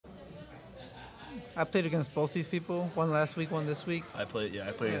I played against both these people. One last week, one this week. I played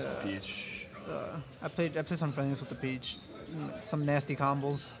against the Peach. I played some friendlies with the Peach. Some nasty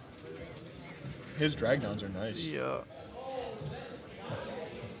combos. His drag downs are nice. Yeah.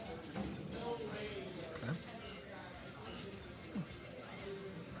 Okay.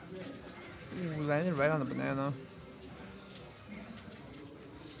 Ooh, landed right on the banana.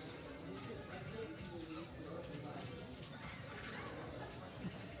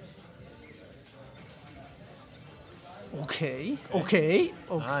 Okay.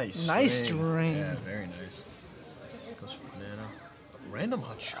 Nice string. Yeah, very nice. Goes for banana. Random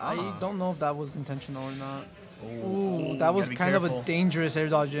hot shot. I don't know if that was intentional or not. Oh, Ooh, that was gotta be kind of careful. a dangerous air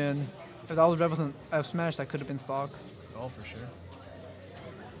dodge in. If that was Red with an F smash, that could have been stock. Oh, for sure.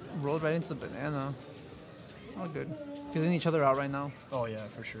 Rolled right into the banana. All good. Feeling each other out right now. Oh yeah,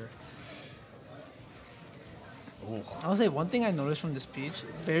 for sure. Oh. I would say one thing I noticed from this Peach,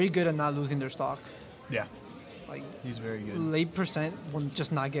 very good at not losing their stock. Yeah, Like he's very good. late percent will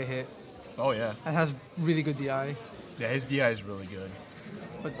just not get hit. Oh yeah. And has really good DI. Yeah, his DI is really good.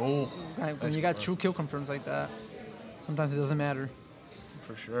 But Oh, when nice you got confirm. true kill confirms like that, sometimes it doesn't matter.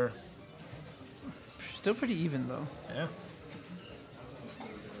 For sure. Still pretty even though. Yeah.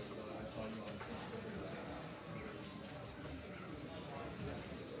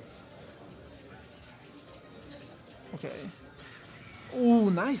 Okay. Ooh,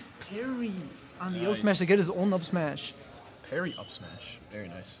 nice parry on the up smash to get his own up smash. Parry up smash. Very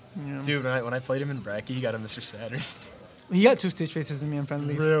nice. Yeah. Dude, when I played him in bracket, he got a Mr. Saturn. He got 2 Stitch Faces in me and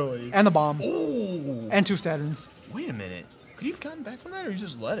friendlies. Really? And the bomb. Ooh. And 2 Saturns. Wait a minute. Could he have gotten back from that, or he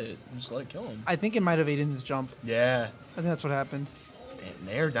just let it? Just let it kill him? I think it might have aided his jump. Yeah. I think that's what happened. Damn,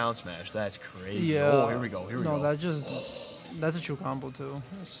 nair down smash. That's crazy. Yeah. Oh, here we go. Here we go. No, that's a true combo too.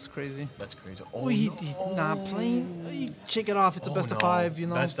 That's just crazy. That's crazy. Oh, Oh, he's no. not playing. He shake it off. It's a Oh, best of no. 5, you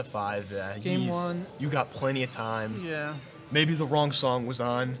know. Best of 5, yeah. Game 1. You got plenty of time. Yeah. Maybe the wrong song was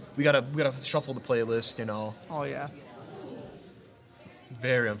on. We gotta shuffle the playlist, you know. Oh yeah.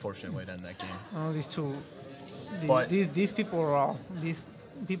 Very unfortunate way to end that game. Oh, these two. But- These people are all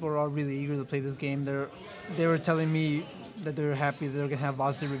really eager to play this game. They were telling me that they're happy they're gonna have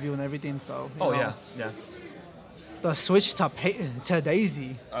Vaz review and everything. So. you Oh know. yeah, yeah. The switch to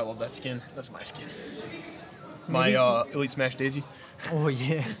Daisy. I love that skin. That's my skin. My Maybe- Elite Smash Daisy. Oh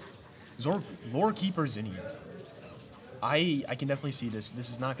yeah. Lore Keeper's in here. I can definitely see this. This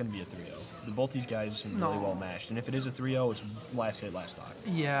is not going to be a 3-0. Both these guys seem really No. well matched. And if it is a 3-0, it's last hit, last stock.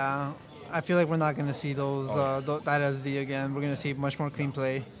 Yeah. I feel like we're not gonna see those that SD again. We're gonna see much more clean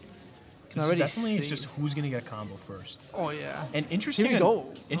play. This is definitely it's just who's going to get a combo first. Oh yeah. And interesting, Here we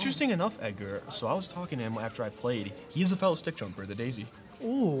go. interesting enough, Edgar. So I was talking to him after I played. He is a fellow stick jumper, the Daisy.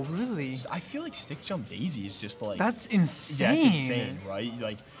 Oh really? I feel like stick jump Daisy is just like That's insane. Yeah, it's insane, right?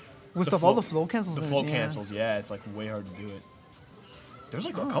 Like With the all the flow cancels. The in it, flow yeah. cancels, yeah, it's like way hard to do it. There's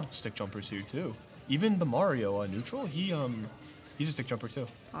like a couple stick jumpers here too. Even the Mario neutral, he's a stick jumper too.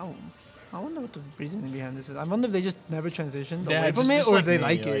 Oh, I wonder what the reasoning behind this is. I wonder if they just never transitioned Yeah, away from just it, or like if they me,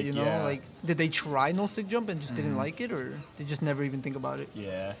 like it. like, You know, yeah. like did they try no stick jump and just didn't like it, or they just never even think about it?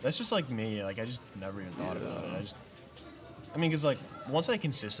 Yeah, that's just like me. Like I just never even thought about it. I mean, cause like once I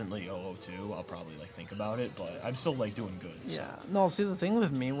consistently 002, I'll probably like think about it, but I'm still like doing good. So. Yeah. No, see, the thing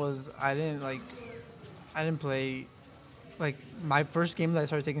with me was I didn't play. Like my first game that I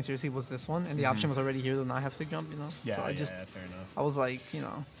started taking seriously was this one, and the option was already here to not have stick jump. You know. Yeah, So I just yeah, fair enough. I was like, you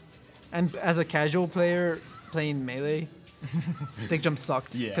know, and as a casual player playing melee, stick jump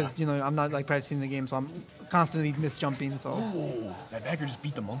sucked. Yeah. Because you know I'm not like practicing the game, so I'm constantly misjumping. So. Oh, that backer just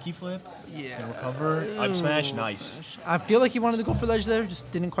beat the monkey flip. Yeah. It's gonna recover. Up smash, nice. I feel like he wanted to go for ledge there, just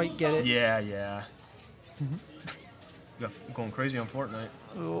didn't quite get it. Yeah, yeah. Going crazy on Fortnite.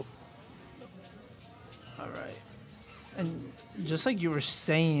 Oh. All right. And just like you were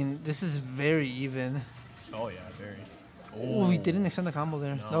saying, this is very even. Oh yeah, very. Oh, he didn't extend the combo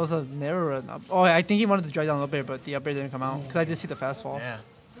there. No. That was a narrow run up. Oh, I think he wanted to drive down up air, but the up air didn't come out because I did see the fast fall. Yeah.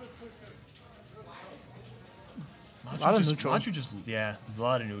 A lot of neutral. Machu just, yeah, a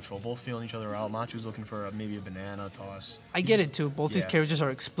lot of neutral. Both feeling each other out. Machu's looking for maybe a banana toss. I get it too. Both these yeah. characters are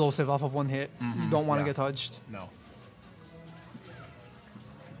explosive off of one hit. You don't want to yeah. get touched. No.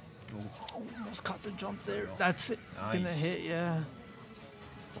 Almost caught the jump there. That's it. Gonna Nice. hit, yeah.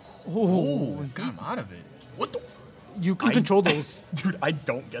 Oh, Oh, got him out of it. What the? you can control those. Dude, I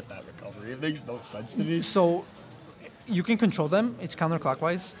don't get that recovery. It makes no sense to me. So you can control them. It's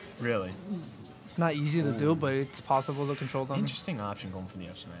counterclockwise. Really? It's not easy to do, but it's possible to control them. Interesting option going for the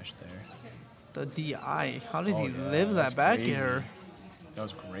F smash there. The DI. How did Oh, he yeah, live that's that back crazy. air? That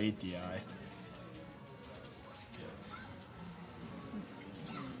was great DI.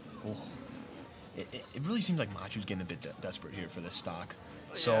 Oh. it really seems like Machu's getting a bit desperate here for this stock.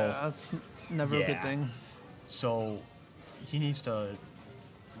 So Yeah, that's never a good thing. So he needs to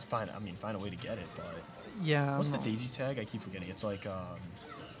find a way to get it. But Yeah. what's the Daisy tag? I keep forgetting. It's like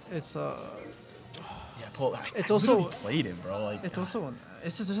It's yeah, pull. It's I also- literally played it, bro. Like it's also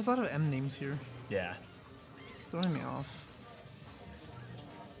there's a lot of M names here. yeah. It's throwing me off.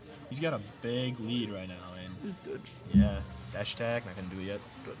 He's got a big lead right now, and It's good. yeah, dash attack, not gonna do it yet.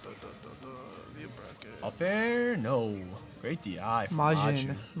 View bracket. Up there, no. Great DI from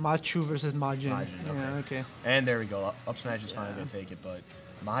Majin. Machu. Machu versus Majin. Majin, Yeah, okay. And there we go. Up smash is finally gonna take it, but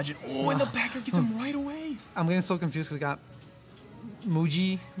Majin. Oh, and the backer gets him right away. I'm getting so confused because we got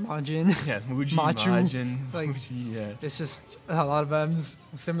Muji, Majin. Yeah, Muji, Machu. Majin, Like, Muji, yeah. It's just a lot of M's,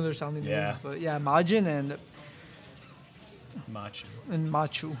 similar sounding Yeah. names. But yeah, Majin Machu. and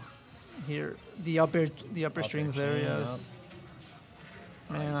Machu here. The upper strings there, string, yes.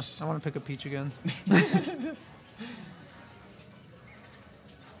 Man, Nice. I want to pick up Peach again.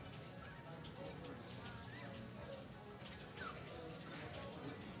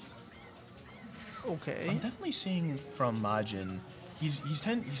 Okay. I'm definitely seeing from Majin, he's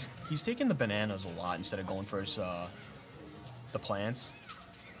taking the bananas a lot instead of going for his the plants.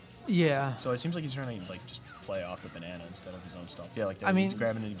 Yeah. So it seems like he's trying to like just play off the banana instead of his own stuff. Yeah, like that. I mean, he's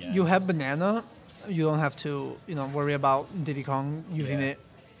grabbing it again. you have banana, you don't have to, worry about Diddy Kong using Yeah. it.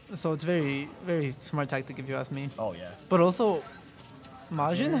 So it's very, very smart tactic if you ask me. Oh yeah. But also,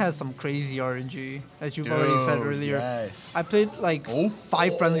 Majin has some crazy RNG, as you've already said Dude, earlier. Yes. I played like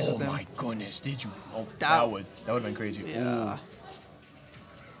 5 friendlies with Oh him. my goodness! Did you? Oh, That- that would have been crazy. Yeah. Ooh.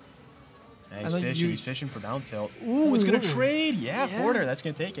 And he's know fishing. you- He's fishing for down tilt. Ooh. Ooh, it's gonna trade. Yeah, Yeah. Forder. That's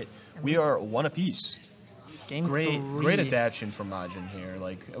gonna take it. We are one apiece. Game Great 3. adaptation from Majin here.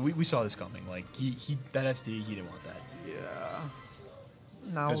 Like we saw this coming. Like he that SD he didn't want that. Yeah.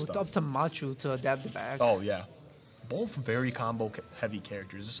 Now Good it's stuff. up to Machu to adapt the back. Oh yeah, both very combo heavy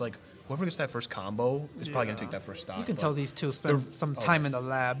characters. It's like whoever gets that first combo is probably gonna Yeah. take that first stock. You can but tell these two spend they're- some oh, time yeah. in the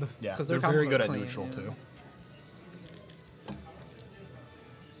lab. Yeah, 'cause they're their very combos good are at clean, neutral yeah. too.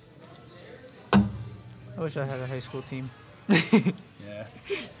 I wish I had a high school team. Yeah.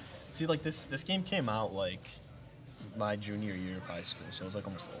 See, like this game came out like my junior year of high school, so it was like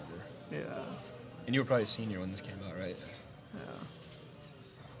almost over. Yeah. And you were probably a senior when this came out, right? Yeah.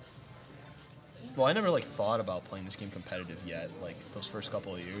 Well, I never like thought about playing this game competitive yet. Like those first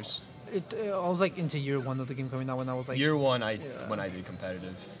couple of years. I was like into year 1 of the game coming out when I was like. Year one, Yeah. when I did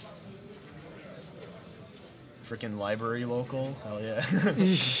competitive. Freaking library local, hell yeah.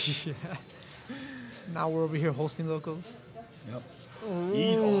 Yeah. Now we're over here hosting locals. Yep. Oh,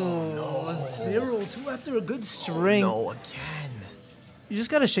 no. 0-2 after a good string. No, again. You just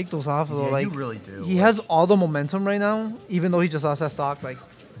gotta shake those off though. Yeah, like you really do. He Like- has all the momentum right now, even though he just lost that stock. Like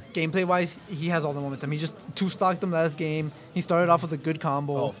gameplay wise, he has all the momentum. He just 2-stocked him last game. He started off with a good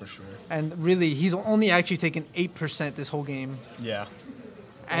combo. Oh, for sure. And really, he's only actually taken 8% this whole game. Yeah.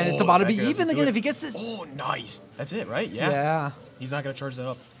 And it's Oh, about to that be guy doesn't even do again it. if he gets this. Oh, nice. That's it, right? Yeah. Yeah. He's not gonna charge that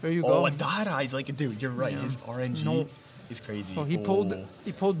up. There you Oh, go. a dot eyes like, dude, you're right. Yeah. His RNG No. is crazy. So he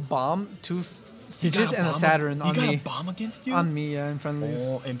pulled bomb, 2 You stitches, got and a bomb- Saturn you on got me. a bomb against you? On me, yeah, in friendlies.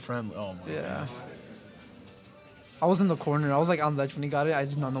 Oh, in friendly. Oh my Yeah. goodness. I was in the corner. I was like on ledge when he got it. I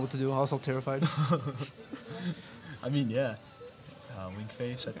did not know what to do. I was so terrified. I mean, yeah. Wink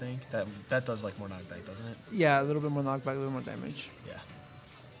face, I think that does like more knockback, doesn't it? Yeah, a little bit more knockback, a little more damage. Yeah.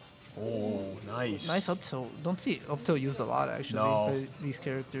 Oh, nice. Nice up tilt. Don't see up tilt used a lot actually No. by these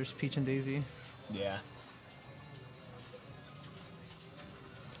characters, Peach and Daisy. Yeah.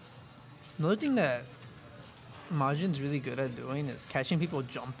 Another thing that Majin's really good at doing is catching people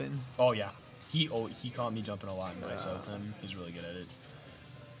jumping. Oh yeah. He caught me jumping a lot when I saw with him. He's really good at it.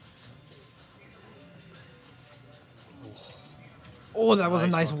 Oh, that was a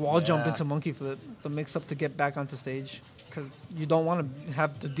Nice nice one. wall jump Yeah. into monkey flip. The mix up to get back onto stage. Because you don't want to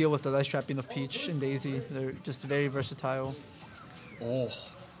have to deal with the ledge trapping of Peach and Daisy. They're just very versatile. Oh.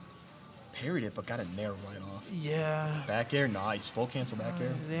 Parried it, but got a nair right off. Yeah. Back air, nice. Full cancel back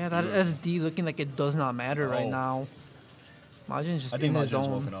air. Yeah, that SD looking like it does not matter right Oh. now. Majin's just I think in his Majin's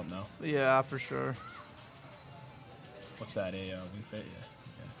zone. woken up now. Yeah, for sure. What's that? A wing fit? Yeah.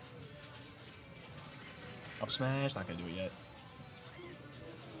 Okay. Up smash, not gonna do it yet.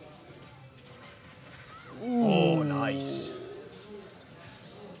 Oh, nice.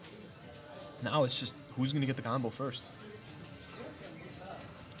 Now it's just who's gonna get the combo first.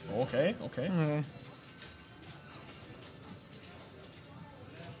 Okay, okay. Okay.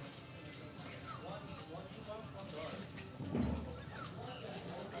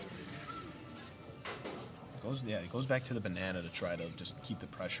 Goes, yeah, it goes back to the banana to try to just keep the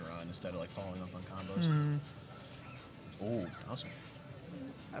pressure on instead of like following up on combos. Mm. Oh, that was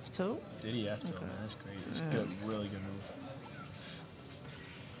F2? did he F2? Okay. Man, that's great. It's a Yeah. good, really good move.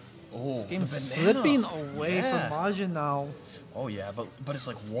 Oh, This game's the banana. slipping away Yeah. from Majin now. Oh yeah, but it's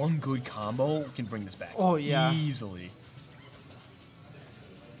like one good combo can bring this back. Oh, yeah. Easily.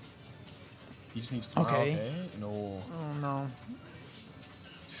 He just needs to Okay. No. Oh no.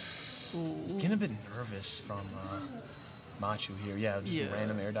 Ooh. Getting a bit nervous from Machu here. Yeah, just Yeah.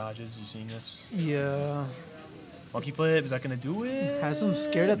 random air dodges. You seeing this? Yeah. Monkey flip, is that gonna do it? Has him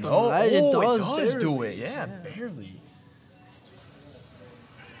scared at the no. ledge. It Oh, does do barely. it. Yeah, barely.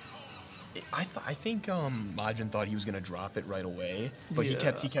 I think Majin thought he was gonna drop it right away, but he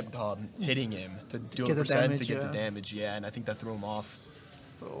kept hitting him to do get a the percent damage, to get yeah. the damage. Yeah, and I think that threw him off.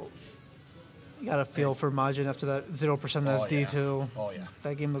 So, you gotta feel for Majin after that 0% Oh, SD yeah. too. Oh yeah.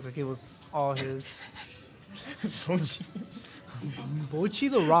 That game looked like it was all his. Bochi.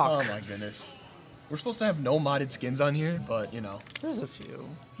 Bochi the Rock. Oh my goodness. We're supposed to have no modded skins on here, but you know, There's a few.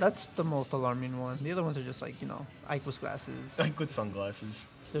 That's the most alarming one. The other ones are just like, you know, Ike with glasses. like with sunglasses.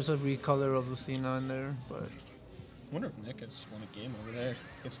 There's a recolor of Lucina in there, but I wonder if Nick has won a game over there.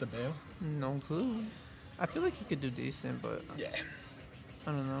 Gets the bail. no clue. I feel like he could do decent, but Yeah.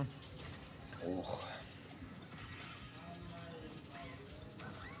 I don't know. Oh.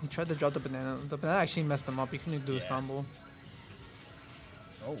 He tried to drop the banana. The banana actually messed him up. He couldn't do his Yeah. combo.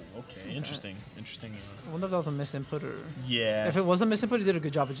 Oh, okay. Interesting. Interesting. I wonder if that was a misinput or... Yeah. If it was a misinput, he did a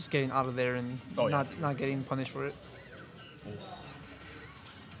good job of just getting out of there and Oh, yeah. not getting punished for it. Oh.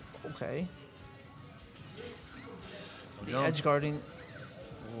 Okay. The Jump. edge guarding.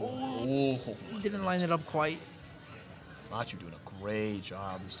 Oh. He didn't line it up quite. Machu doing a great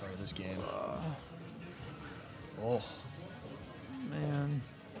job at the start of this game. Oh. Man.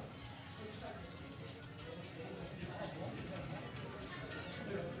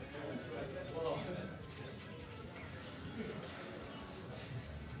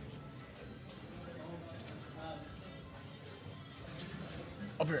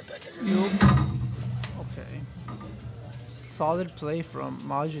 I'll be right back. Okay. Solid play from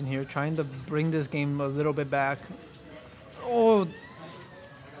Majin here, trying to bring this game a little bit back. Oh!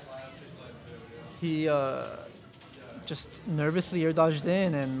 He just nervously air dodged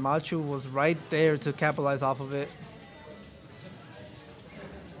in, and Machu was right there to capitalize off of it.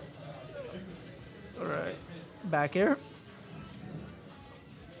 Alright. Back air.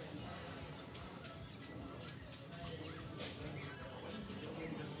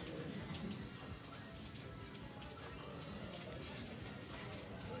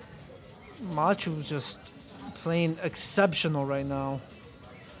 Machu's just playing exceptional right now.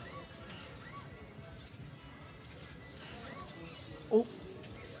 Oh.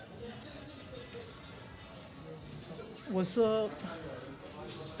 What's up?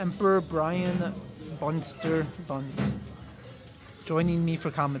 Emperor Brian Bunster Buns. Joining me for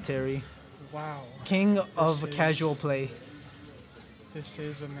commentary. Wow. King of This is- casual play. This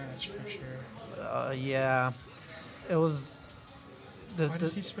is a match for sure. Yeah. It was... Why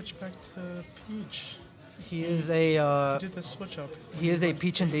did he switch back to Peach? He is a... He did the switch up. He is a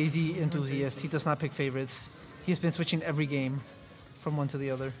Peach and Daisy enthusiast. He does not pick favorites. He's been switching every game from one to the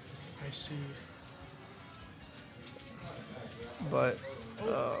other. I see. But,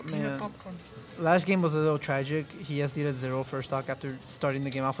 Peanut man, popcorn. last game was a little tragic. He SD'd at 0 first stock after starting the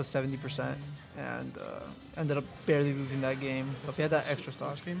game off with 70% and ended up barely losing that game. So if he had that extra stock.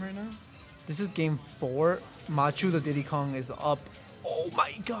 What's game right now? This is game 4. Machu the Diddy Kong is up. Oh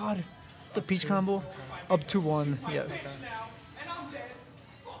my god. The Peach combo. Up 2-1. Yes.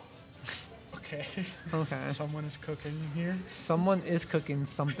 Okay. Okay. Someone is cooking in here. Someone is cooking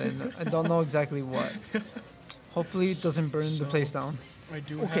something. I don't know exactly what. Hopefully it doesn't burn the So- place down. I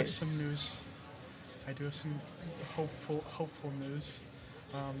do Okay. have some news. I do have some hopeful news.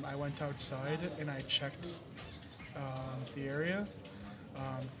 I went outside and I checked the area.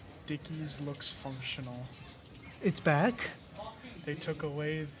 Dickie's looks functional. It's back? They took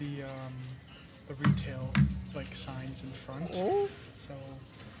away the retail like signs in front, Oh. so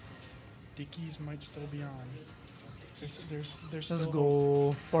Dickie's might still be on. There's Let's still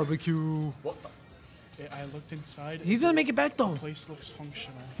go. Barbecue. What the? I looked inside. He's gonna make it back though. The place looks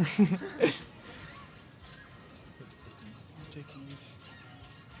functional. Dickie's.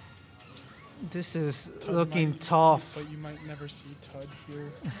 This is Tud looking might- tough. But you might never see Tud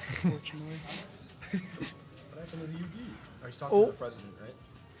here, unfortunately. What happened to the UD? Oh, he's talking to the president, right?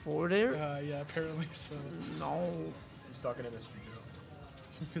 Four there? Yeah, apparently so. No. He's talking to Mr.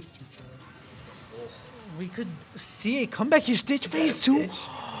 Joe. Mr. Joe. We could see a comeback here. Stitch phase 2.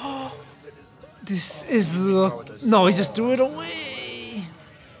 This is not what this is. no, he just threw it away.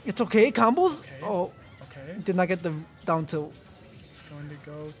 It's okay, combos. Okay. Oh, Okay. did not get the down tilt. This is going to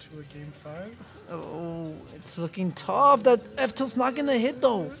go to a game 5. Oh, it's looking tough. That F tilt's not gonna hit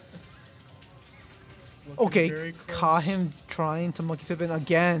though. It's looking Okay, very close. caught him trying to monkey flip in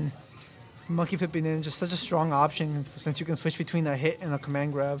again. Monkey flipping in, just such a strong option since you can switch between a hit and a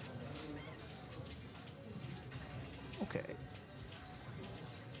command grab. Okay.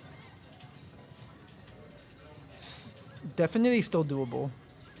 It's definitely still doable.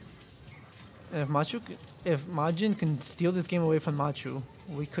 And if Majin can steal this game away from Machu,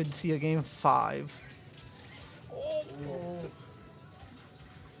 we could see a game 5.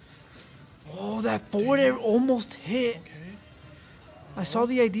 Oh, that forward air almost hit. Okay. I saw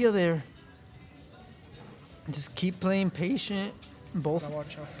the idea there. Just keep playing patient. Both Gotta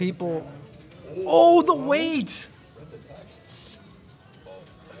watch out for the people. banana. Oh, the weight!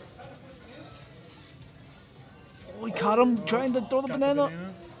 Oh, he caught him trying to throw the Got banana.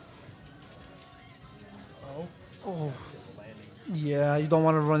 Oh. Oh, yeah, you don't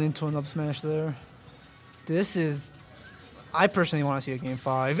want to run into an up smash there. This is. I personally want to see a game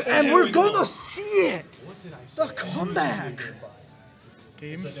 5, and There we're we go. gonna see it. The comeback.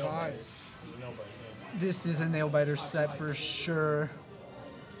 Game 5. This is a nail biter set for sure.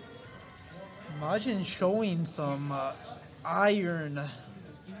 Majin showing some iron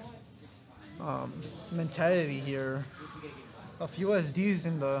mentality here. A few SDs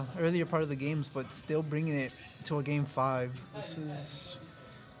in the earlier part of the games, but still bringing it to a game 5. This is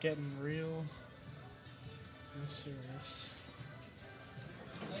getting real serious.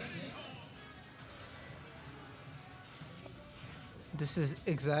 This is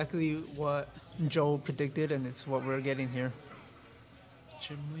exactly what Joe predicted, and it's what we're getting here.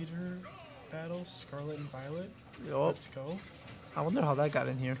 Gym leader battle, Scarlet and Violet. Yup. Let's go. I wonder how that got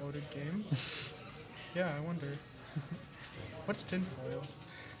in here. Loaded game. Yeah, I wonder. What's tinfoil?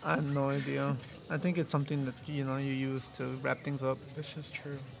 I have no idea. I think it's something that you use to wrap things up. This is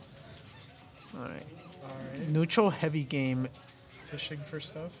true. All right. Alright. Neutral heavy game. Fishing for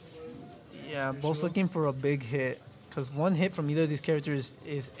stuff. Yeah, both Usual. looking for a big hit. Because one hit from either of these characters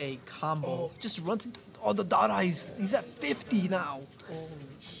is a combo. Oh. Just runs into all the dot eyes. He's at 50 now. Holy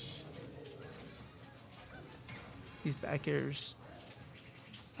These back airs.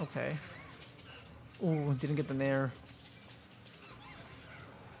 Okay. Oh, didn't get the nair.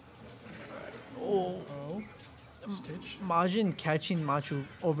 Oh, Oh. Stitch. Majin catching Machu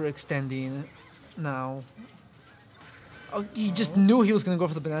overextending now. Oh, he just knew he was going to go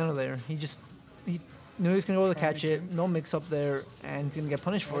for the banana there. He knew he was going to go to catch it. No mix up there, and he's going to get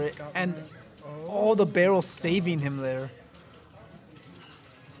punished for it. Got And one. all the barrels saving him there.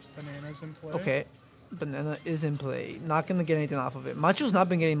 Bananas in play. Okay. Banana is in play. Not going to get anything off of it. Machu's not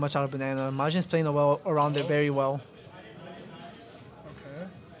been getting much out of banana. Majin's playing around it very well. Okay.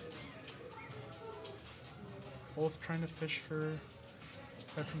 Both trying to fish for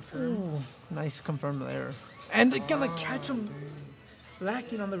a confirm. Ooh, nice confirm there. And they're going to catch him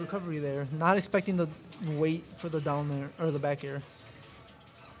lacking on the recovery there. Not expecting the wait for the down there, or the back air.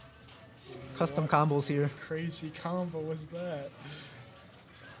 Custom combos here. Crazy combo was that?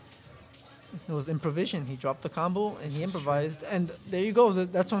 It was improvisation. He dropped the combo and he improvised. And there you go.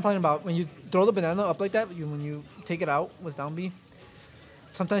 That's what I'm talking about. When you throw the banana up like that, when you take it out with down B,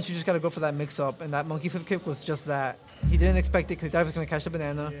 sometimes you just got to go for that mix up. And that monkey flip kick was just that. He didn't expect it because he thought he was going to catch the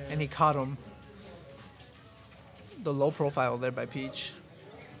banana, Yeah. and he caught him. The low profile there by Peach.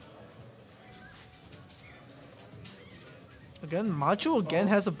 Again, Machu again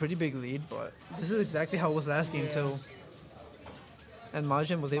has a pretty big lead, but this is exactly how it was last game Yeah. too. And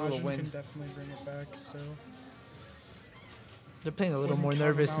Majin was able to Majin win. can definitely bring it back still. They're playing a little Wouldn't more count him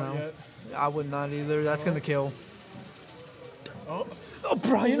nervous out now. yet. I would not either. That's gonna kill. Oh, A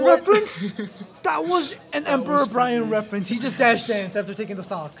Brian What? reference? That was an Emperor was Brian funny. reference. He just dash danced after taking the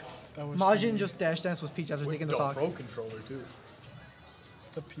stock. that was Majin funny. just dash dance with Peach after taking the stock. Pro controller too.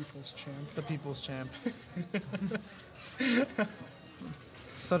 The people's champ. The people's champ.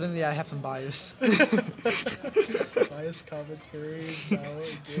 Suddenly I have some bias. Bias commentary now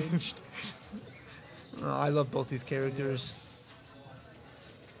engaged. I love both these characters.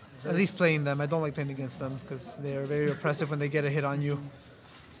 At least playing them. I don't like playing against them because they are very oppressive when they get a hit on you.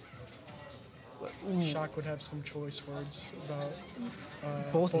 But, ooh, Shock would have some choice words about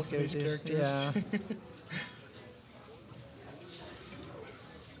both both these of these characters. characters.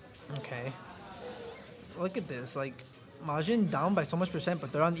 Yeah. Okay. Look at this. Like, Majin down by so much percent,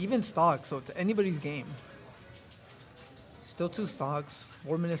 but they're on even stock, so it's anybody's game. Still 2 stocks.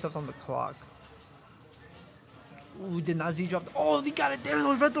 4 minutes left on the clock. Ooh, did not Z drop. Oh, he got it there.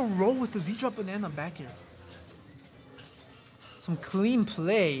 He read the roll with the Z drop banana back here. Some clean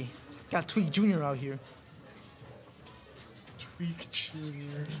play. Got Tweak Jr. out here. Tweak Jr.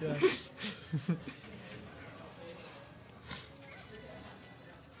 Yes.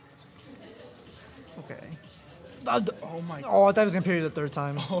 Okay. Oh my. Oh, I thought he was gonna parry the third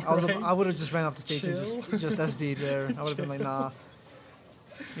time. Alright. I would have just ran off the stage Chill. and just SD'd there. I would have been like, nah.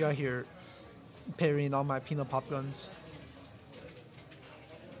 You're out here parrying all my peanut pop guns.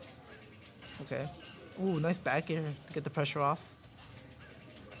 Okay. Ooh, nice back air to get the pressure off.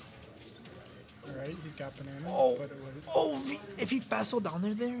 Alright, he's got banana. Oh, But it was, oh! If he fast down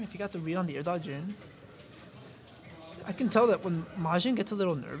there, if he got the read on the air dodge in, I can tell that when Majin gets a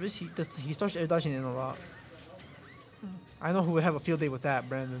little nervous, he starts air dodging in a lot. I know who would have a field day with that,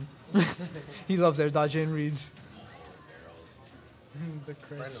 Brandon. He loves air dodging reads. the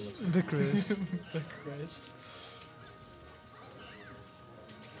Chris. The Chris. The Chris.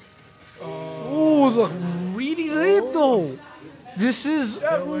 Ooh, look, really late though. This is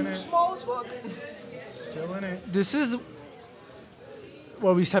Still in it. Small as fuck. Still in it. this is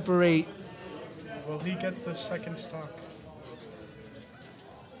where we separate. Will he get the second stock?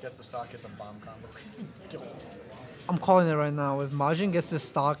 Gets the stock, gets a bomb combo. I'm calling it right now. If Majin gets this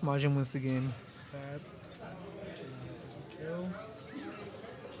stock, Majin wins the game. Stab. Doesn't kill.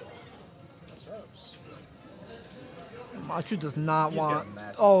 Machu does not He's want. getting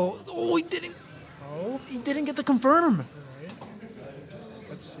massive. Oh, Oh, he didn't get the confirm. alright.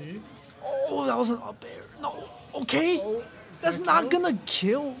 Let's see. Oh, that was an up air. No, okay. Oh, That's that not kill? gonna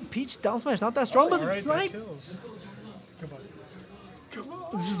kill Peach down smash. Not that strong, but Alright, it's that like kills. Come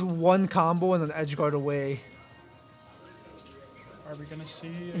on. this is one combo and an edge guard away. Are we gonna see?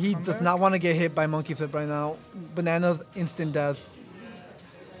 A He does comeback? not want to get hit by Monkey Flip right now. Banana's instant death.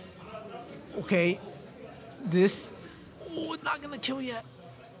 Okay. This. Oh, it's not gonna kill yet.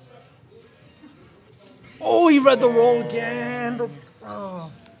 Oh, he read the roll again.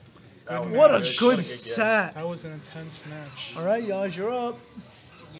 Oh, Good what a match. good set. That was an intense match. All right, y'all, you're up.